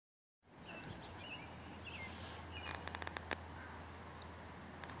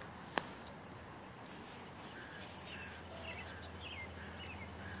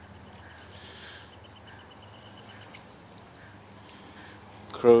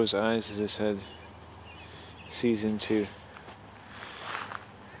crow's eyes, as I said, sees into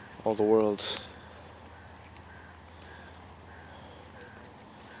all the worlds.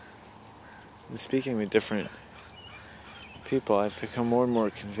 And speaking with different people, I've become more and more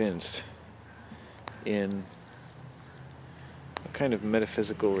convinced in a kind of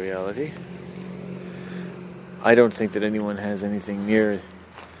metaphysical reality. I don't think that anyone has anything near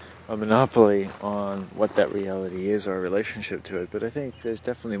a monopoly on what that reality is or a relationship to it, but I think there's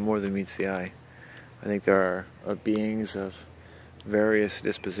definitely more than meets the eye. I think there are beings of various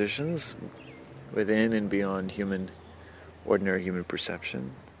dispositions within and beyond ordinary human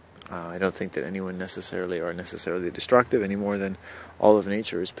perception. I don't think that anyone necessarily destructive any more than all of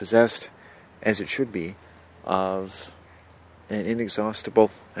nature is possessed, as it should be, of an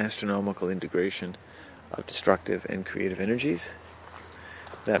inexhaustible astronomical integration of destructive and creative energies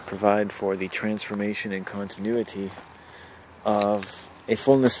that provide for the transformation and continuity of a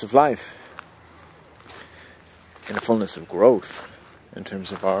fullness of life and a fullness of growth in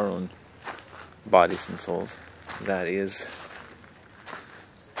terms of our own bodies and souls that is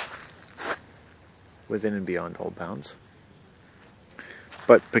within and beyond all bounds,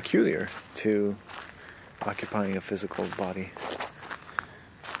 but peculiar to occupying a physical body,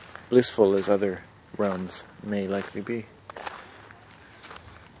 blissful as other realms may likely be.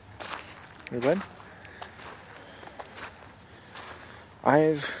 You good?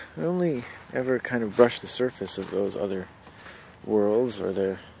 I've only ever kind of brushed the surface of those other worlds or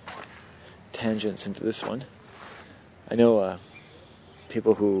their tangents into this one. I know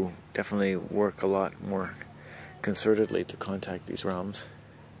people who definitely work a lot more concertedly to contact these realms,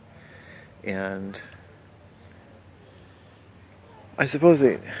 and I suppose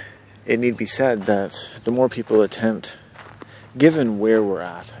it need be said that the more people attempt, given where we're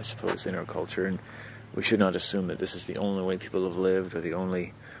at, I suppose, in our culture, and we should not assume that this is the only way people have lived or the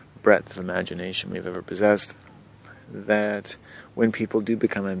only breadth of imagination we've ever possessed, that when people do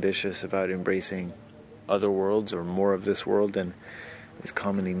become ambitious about embracing other worlds or more of this world than is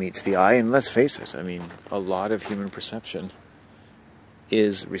commonly meets the eye, and let's face it, I mean, a lot of human perception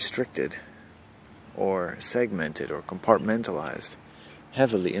is restricted or segmented or compartmentalized,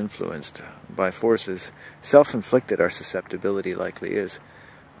 heavily influenced by forces self-inflicted. Our susceptibility likely is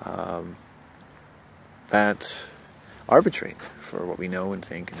that arbitrate for what we know and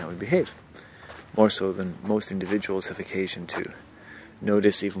think and how we behave, more so than most individuals have occasion to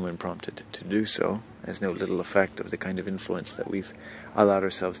notice, even when prompted to do so, has no little effect of the kind of influence that we've allowed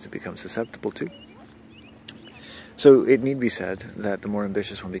ourselves to become susceptible to. So it need be said that the more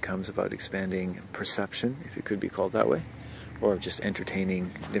ambitious one becomes about expanding perception, if it could be called that way, or just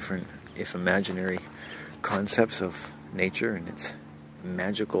entertaining different, if imaginary, concepts of nature and its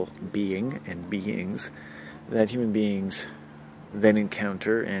magical being and beings, that human beings then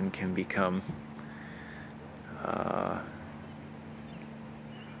encounter and can become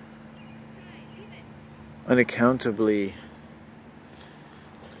unaccountably,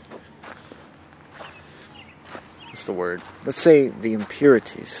 what's the word? Let's say the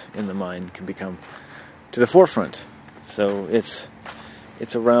impurities in the mind can become to the forefront. So it's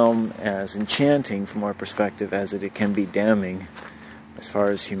a realm as enchanting from our perspective as it can be damning as far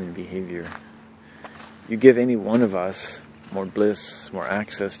as human behavior. You give any one of us more bliss, more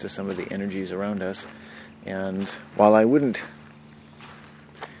access to some of the energies around us, and while I wouldn't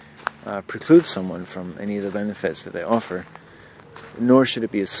preclude someone from any of the benefits that they offer, nor should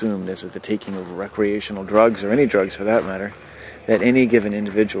it be assumed, as with the taking of recreational drugs, or any drugs for that matter, that any given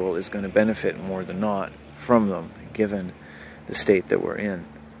individual is going to benefit more than not from them, given the state that we're in,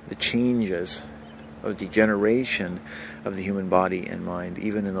 the changes of degeneration of the human body and mind,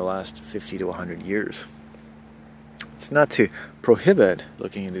 even in the last 50 to 100 years. It's not to prohibit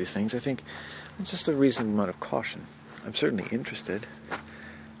looking into these things. I think it's just a reasonable amount of caution. I'm certainly interested.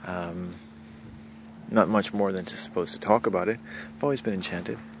 Not much more than supposed to talk about it. I've always been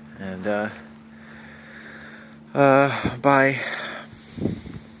enchanted, and by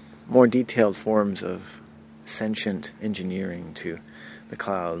more detailed forms of sentient engineering to the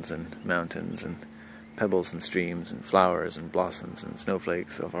clouds and mountains and pebbles and streams and flowers and blossoms and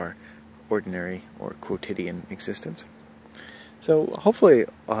snowflakes of our ordinary or quotidian existence. So hopefully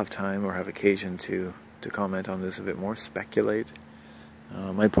I'll have time or have occasion to comment on this a bit more, speculate.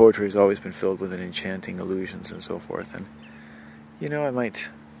 My poetry has always been filled with enchanting illusions and so forth, and we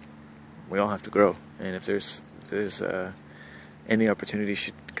all have to grow, and if there's any opportunity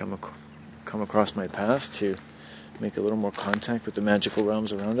should come across my path to make a little more contact with the magical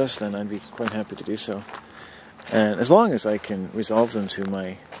realms around us, then I'd be quite happy to do so. And as long as I can resolve them to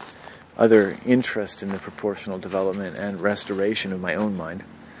my other interest in the proportional development and restoration of my own mind,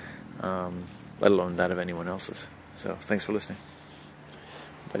 let alone that of anyone else's. So thanks for listening.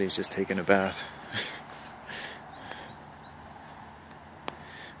 Buddy's just taken a bath.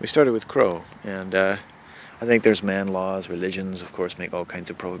 We started with crow, and I think there's man laws. Religions, of course, make all kinds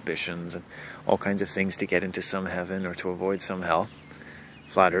of prohibitions and all kinds of things to get into some heaven or to avoid some hell.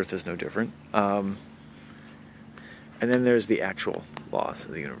 Flat Earth is no different. And then there's the actual laws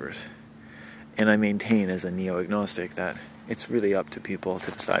of the universe. And I maintain as a Neo-Agnostic that it's really up to people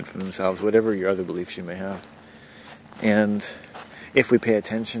to decide for themselves, whatever your other beliefs you may have. And if we pay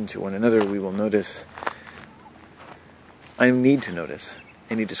attention to one another, we will notice, I need to notice,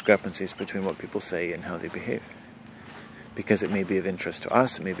 any discrepancies between what people say and how they behave. Because it may be of interest to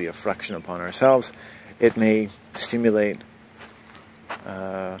us, it may be a reflection upon ourselves, it may stimulate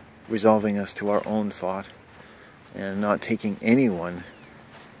resolving us to our own thought and not taking anyone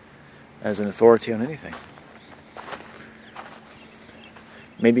as an authority on anything.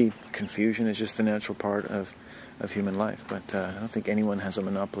 Maybe confusion is just the natural part of human life, but I don't think anyone has a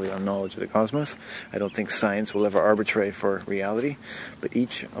monopoly on knowledge of the cosmos. I don't think science will ever arbitrate for reality, but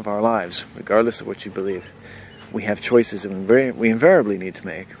each of our lives, regardless of what you believe, we have choices and we invariably need to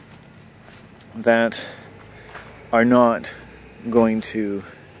make that are not going to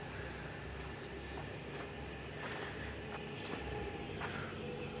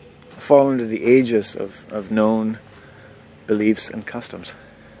fall under the aegis of known beliefs and customs.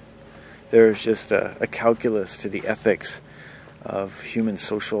 There's just a calculus to the ethics of human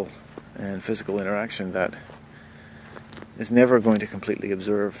social and physical interaction that is never going to completely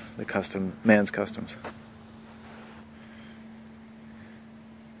observe the man's customs.